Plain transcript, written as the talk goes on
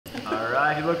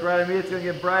if you look right at me, it's gonna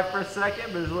get bright for a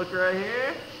second, but just look right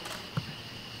here.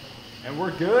 And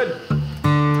we're good.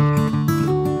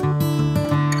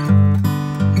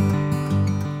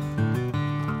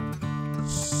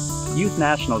 Youth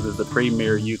Nationals is the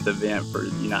premier youth event for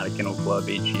United Kennel Club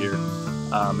each year.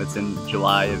 It's in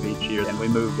July of each year, and we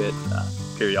move it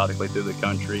periodically through the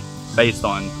country based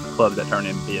on clubs that turn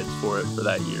in bids for it for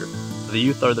that year. The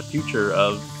youth are the future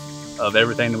of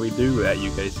everything that we do at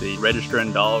UKC.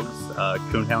 Registering dogs,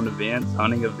 coonhound events,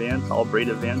 hunting events, all breed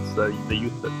events, the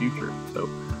youth are the future. So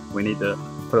we need to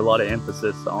put a lot of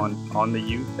emphasis on the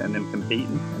youth and them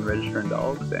competing and registering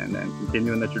dogs and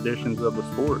continuing the traditions of the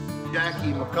sport.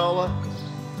 Jackie McCullough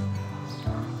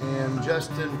and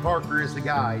Justin Parker is the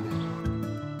guide.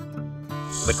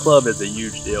 The club is a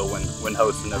huge deal when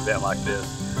hosting an event like this.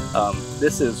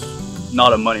 This is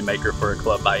not a moneymaker for a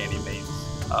club by any means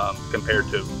compared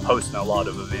to hosting a lot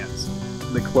of events.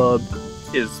 The club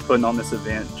is putting on this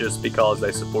event just because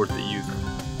they support the youth.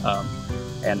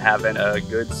 And having a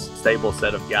good, stable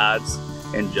set of guides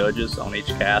and judges on each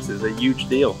cast is a huge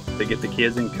deal to get the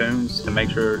kids and coons to make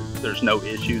sure there's no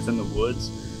issues in the woods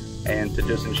and to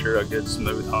just ensure a good,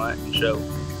 smooth hunt and show.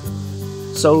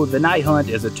 So the night hunt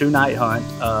is a 2-night hunt.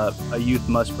 A youth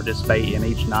must participate in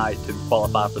each night to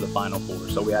qualify for the Final Four.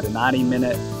 So we had a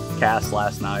 90-minute cast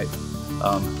last night,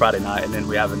 Friday night, and then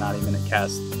we have a 90-minute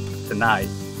cast tonight.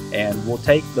 And we'll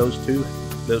take those two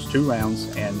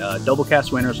rounds, and double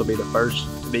cast winners will be the first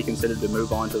to be considered to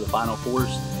move on to the Final Fours,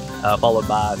 followed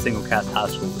by single cast high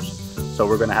scores. So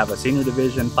we're going to have a senior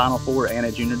division Final Four and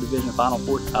a junior division Final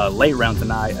Four. Late round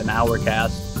tonight, an hour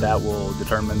cast that will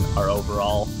determine our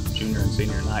overall junior and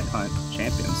senior night hunt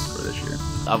champions for this year.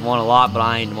 I've won a lot, but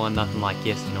I ain't won nothing like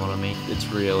this, you know what I mean? It's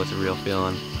real, it's a real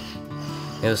feeling.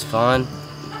 It was fun.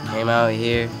 Came out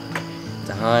here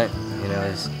to hunt. You know,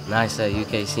 it's nice that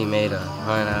UKC made a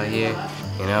hunt out here.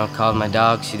 You know, called my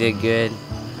dog, she did good.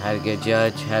 Had a good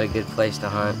judge, had a good place to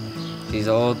hunt. She's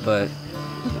old, but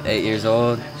 8 years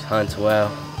old, she hunts well,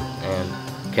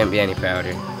 and couldn't be any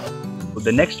prouder.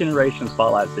 The Next Generation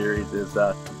Spotlight Series is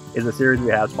a series we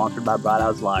have sponsored by Bright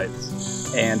Eyes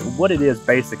Lights. And what it is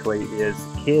basically is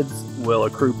kids will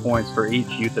accrue points for each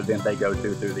youth event they go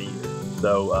to through the year.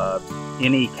 So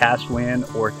any cast win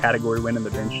or category win in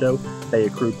the bench show, they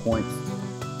accrue points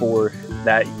for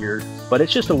that year. But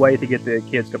it's just a way to get the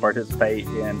kids to participate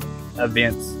in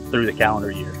events through the calendar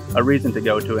year. A reason to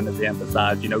go to an event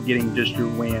besides, you know, getting just your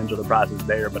wins or the prizes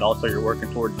there, but also you're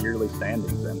working towards yearly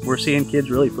standings. And we're seeing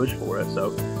kids really push for it.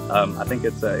 So I think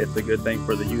it's a good thing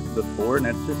for the youth of the sport, and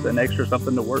it's just an extra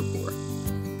something to work for.